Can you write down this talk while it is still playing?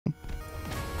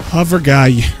Hover guy,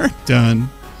 you're done.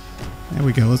 There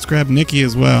we go. Let's grab Nikki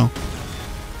as well.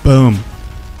 Boom.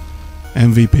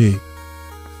 MVP.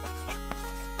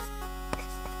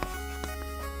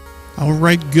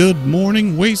 Alright, good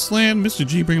morning, Wasteland. Mr.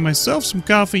 G bringing myself some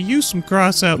coffee, you some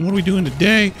Crossout. And what are we doing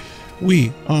today?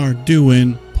 We are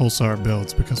doing Pulsar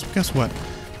builds. Because guess what?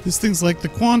 This thing's like the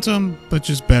Quantum, but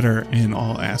just better in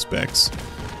all aspects.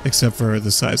 Except for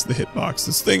the size of the hitbox.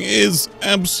 This thing is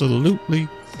absolutely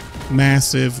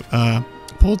massive.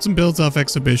 Pulled some builds off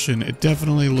Exhibition. It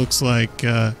definitely looks like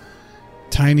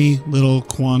tiny little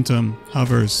Quantum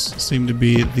hovers seem to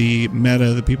be the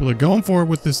meta that people are going for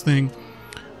with this thing.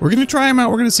 We're going to try them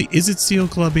out. We're going to see, is it Seal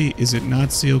Clubby? Is it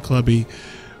not Seal Clubby?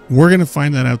 We're going to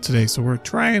find that out today. So we're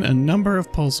trying a number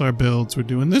of Pulsar builds. We're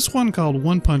doing this one called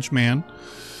One Punch Man.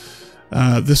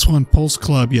 This one, Pulse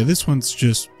Club. Yeah, this one's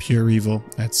just pure evil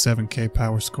at 7k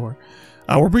power score.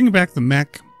 We're bringing back the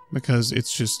mech because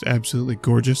it's just absolutely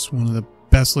gorgeous. One of the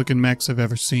best looking mechs I've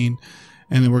ever seen.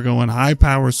 And then we're going high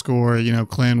power score, you know,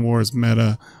 Clan Wars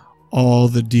meta. All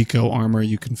the deco armor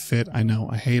you can fit. I know,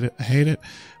 I hate it. I hate it.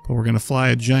 But we're going to fly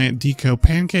a giant deco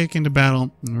pancake into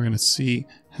battle. And we're going to see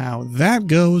how that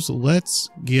goes. Let's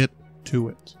get to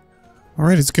it.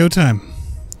 Alright, it's go time.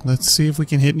 Let's see if we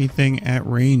can hit anything at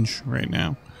range right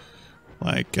now.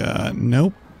 Like,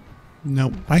 nope.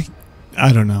 Nope.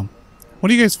 I don't know. What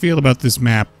do you guys feel about this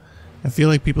map? I feel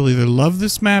like people either love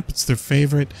this map, it's their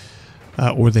favorite,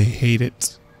 or they hate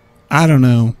it. I don't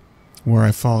know where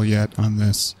I fall yet on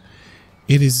this.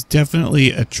 It is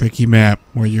definitely a tricky map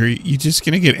where you're just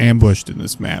gonna get ambushed in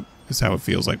this map, is how it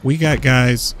feels like. We got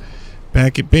guys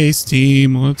back at base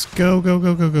team. Let's go, go,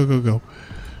 go, go, go, go, go.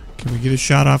 Can we get a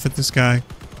shot off at this guy?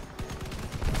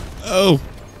 Oh,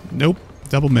 nope.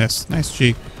 Double miss. Nice,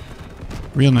 G.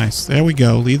 Real nice. There we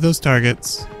go. Lead those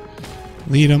targets.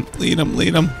 Lead them, lead them,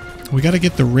 lead them. We got to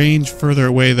get the range further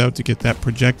away, though, to get that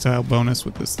projectile bonus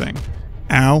with this thing.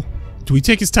 Ow. Do we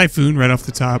take his Typhoon right off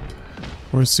the top?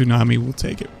 Or a Tsunami? We'll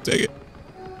take it. Take it.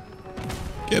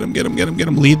 Get him, get him, get him, get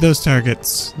him. Lead those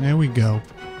targets. There we go.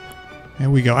 There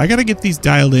we go. I got to get these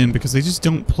dialed in because they just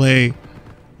don't play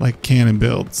like cannon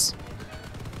builds.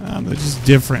 They're just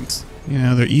different. You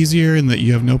know, they're easier in that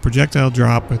you have no projectile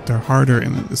drop, but they're harder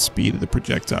in that the speed of the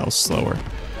projectile is slower.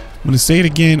 I'm going to say it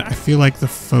again. I feel like the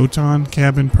Photon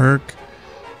Cabin perk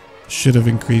should have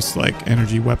increased like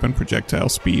energy weapon projectile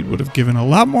speed. Would have given a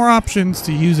lot more options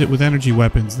to use it with energy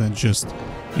weapons than just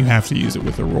you have to use it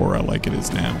with Aurora like it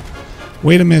is now.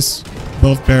 Way to miss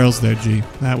both barrels there, G.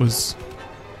 That was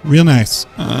real nice.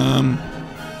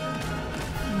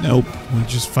 Nope. We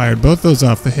just fired both those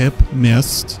off the hip.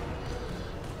 Missed.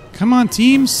 Come on,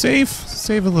 team. Save.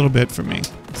 Save a little bit for me.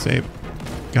 Save.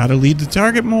 Gotta lead the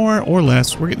target more or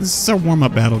less. This is our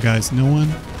warm-up battle, guys.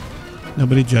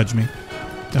 Nobody judge me.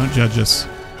 Don't judge us.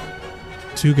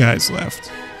 2 guys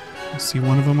left. I see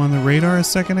one of them on the radar a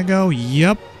second ago.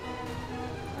 Yep.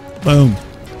 Boom.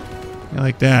 You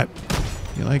like that?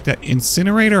 You like that?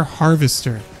 Incinerator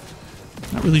Harvester.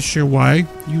 Not really sure why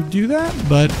you do that,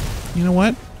 but you know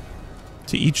what?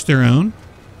 To each their own.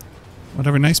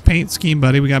 Whatever. Nice paint scheme,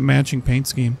 buddy. We got matching paint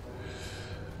scheme.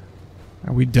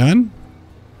 Are we done?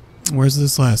 Where's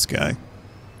this last guy?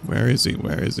 Where is he?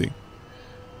 Where is he?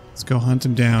 Let's go hunt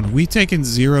him down. We taken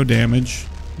 0 damage.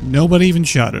 Nobody even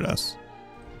shot at us.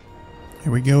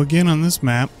 Here we go again on this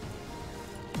map.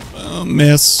 Oh,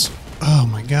 miss. Oh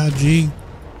my god, G.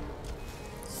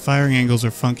 Firing angles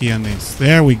are funky on these.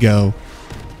 There we go.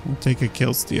 We'll take a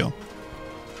kill steal.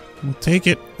 We'll take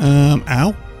it. Ow.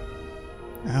 Ow,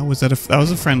 that was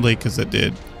a friendly because it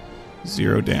did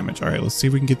 0 damage. Alright, let's see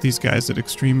if we can get these guys at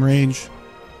extreme range.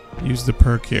 Use the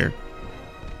perk here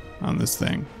on this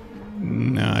thing.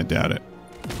 No, I doubt it.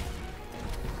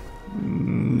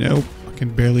 Nope. I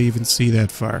can barely even see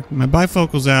that far. My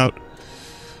bifocal's out.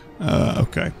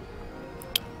 Okay.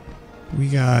 We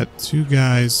got 2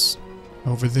 guys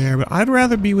over there, but I'd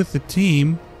rather be with the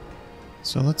team.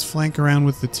 So let's flank around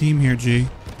with the team here, G.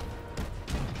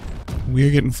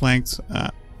 We're getting flanked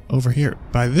over here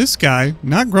by this guy.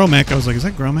 Not Gromec. I was like, is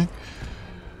that Gromec?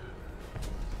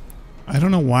 I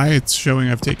don't know why it's showing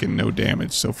I've taken no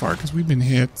damage so far, because we've been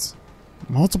hit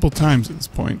multiple times at this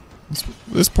point.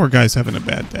 This poor guy's having a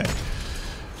bad day.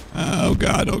 Oh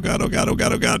god, oh god, oh god, oh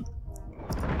god, oh god.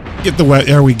 Get the wet.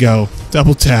 There we go.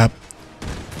 Double tap.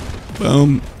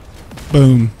 Boom.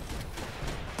 Boom.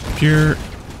 Pure.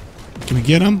 Can we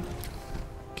get him?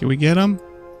 Can we get him?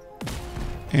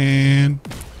 And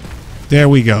there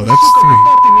we go. That's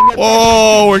 3.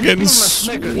 Whoa, we're getting...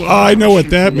 I know what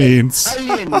that means.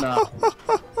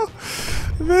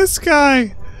 This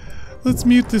guy. Let's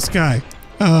mute this guy.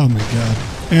 Oh my god.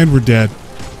 And we're dead.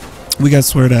 We got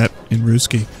sweared at in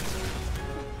Ruski.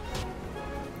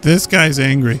 This guy's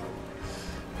angry.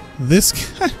 This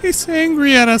guy is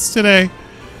angry at us today.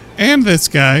 And this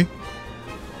guy.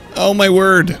 Oh my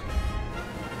word.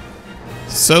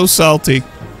 So salty.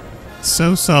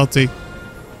 So salty.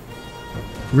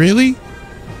 Really?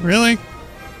 Really?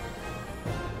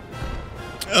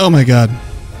 Oh my god.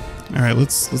 Alright,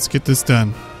 let's get this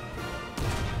done.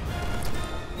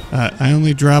 I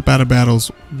only drop out of battles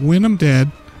when I'm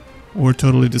dead or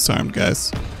totally disarmed,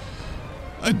 guys.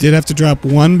 I did have to drop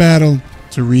one battle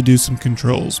to redo some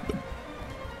controls, but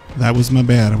that was my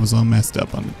bad. I was all messed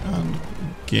up on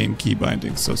game key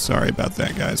binding, so sorry about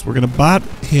that, guys. We're gonna bot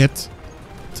hit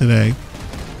today.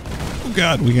 Oh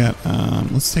god, we got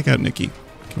let's take out Nikki.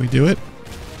 Can we do it?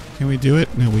 Can we do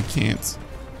it? No, we can't.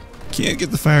 Can't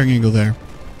get the firing angle there.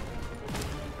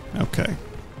 Okay.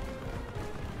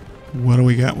 What do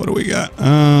we got? What do we got?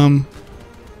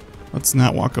 Let's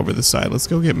not walk over the side. Let's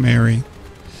go get Mary.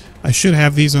 I should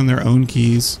have these on their own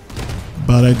keys,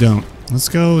 but I don't. Let's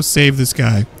go save this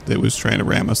guy that was trying to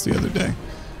ram us the other day.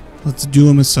 Let's do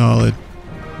him a solid.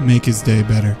 Make his day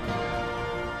better.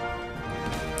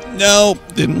 No,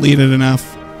 didn't lead it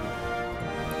enough.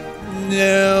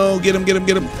 No, get him, get him,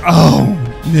 get him.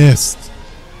 Oh, missed.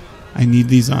 I need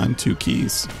these on 2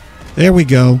 keys. There we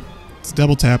go. Let's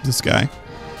double tap this guy.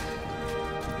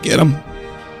 Get him.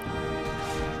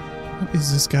 What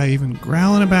is this guy even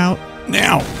growling about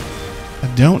now?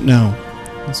 I don't know.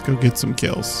 Let's go get some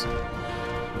kills.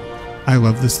 I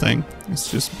love this thing.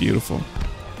 It's just beautiful.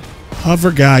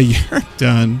 Hover guy, you're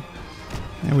done.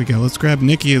 There we go. Let's grab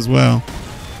Nikki as well.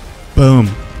 Boom.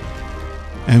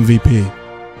 MVP.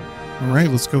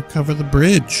 Alright, let's go cover the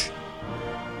bridge.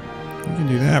 We can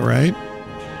do that, right?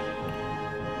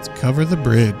 Let's cover the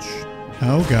bridge.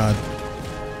 Oh god.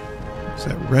 Is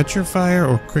that Retrofire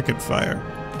or Cricket Fire?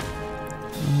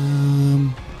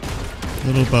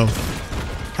 Little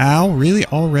both. Ow, really?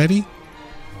 Already?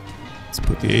 Let's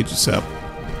put the Aegis up.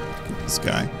 Get this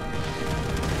guy.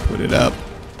 Put it up.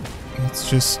 Let's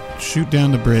just shoot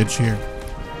down the bridge here.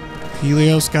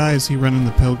 Helios guy, is he running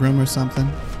the Pilgrim or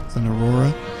something? It's an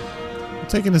Aurora. I'll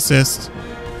take an assist.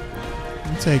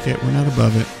 We'll take it. We're not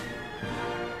above it.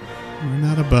 We're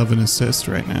not above an assist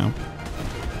right now.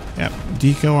 Yep.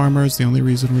 Deco armor is the only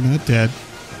reason we're not dead.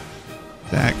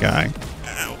 That guy.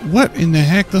 What in the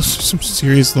heck? Those are some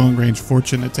serious long-range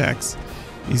fortune attacks.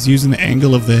 He's using the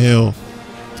angle of the hill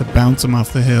to bounce him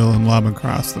off the hill and lob him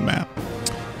across the map.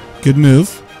 Good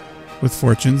move with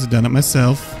fortunes. Done it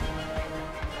myself.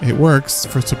 It works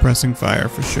for suppressing fire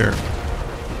for sure.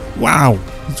 Wow.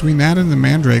 Between that and the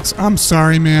mandrakes. I'm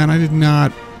sorry, man. I did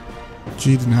not.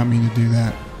 Gee, did not mean to do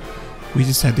that. We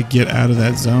just had to get out of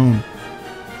that zone.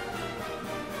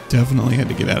 Definitely had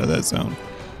to get out of that zone.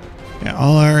 Yeah,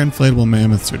 all our inflatable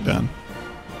mammoths are done.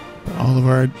 But all of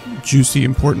our juicy,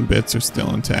 important bits are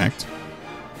still intact.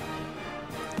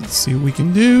 Let's see what we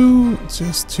can do. It's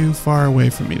just too far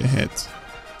away for me to hit.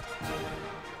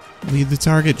 Lead the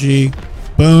target, G.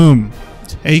 Boom.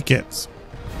 Take it.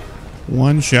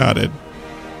 One-shotted.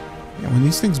 Yeah, when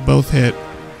these things both hit...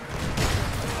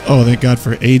 Oh, thank God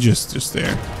for Aegis just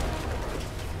there.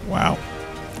 Wow.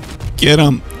 Get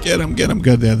him. Get him. Get him.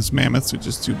 Good. Yeah, these mammoths are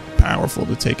just too powerful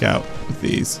to take out with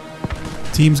these.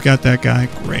 Team's got that guy.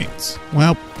 Great.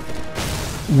 Well,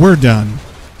 we're done.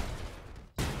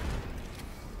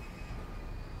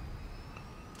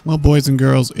 Well, boys and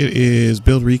girls, it is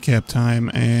build recap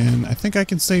time, and I think I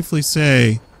can safely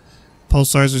say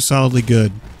Pulsars are solidly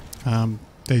good.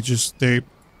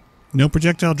 No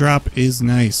projectile drop is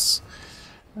nice.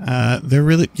 They're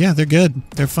really, yeah, they're good.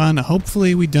 They're fun.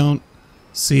 Hopefully we don't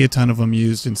see a ton of them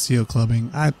used in seal clubbing.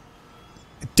 I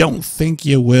don't think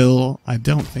you will. I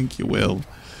don't think you will.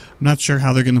 I'm not sure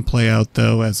how they're going to play out,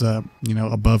 though, as a,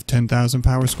 above 10,000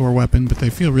 power score weapon, but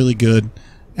they feel really good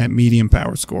at medium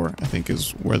power score, I think,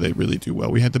 is where they really do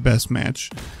well. We had the best match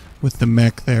with the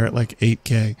mech there at like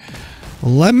 8K.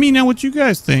 Let me know what you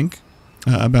guys think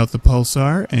about the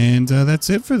Pulsar, and that's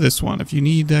it for this one. If you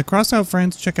need Crossout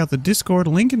friends, check out the Discord,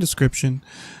 link in description.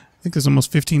 I think there's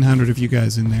almost 1,500 of you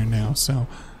guys in there now, so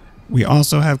we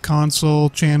also have console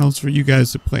channels for you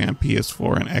guys to play on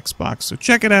PS4 and Xbox, so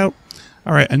check it out.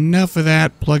 Alright, enough of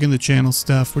that, plug in the channel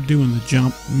stuff. We're doing the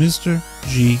jump. Mr.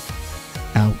 G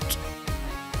out.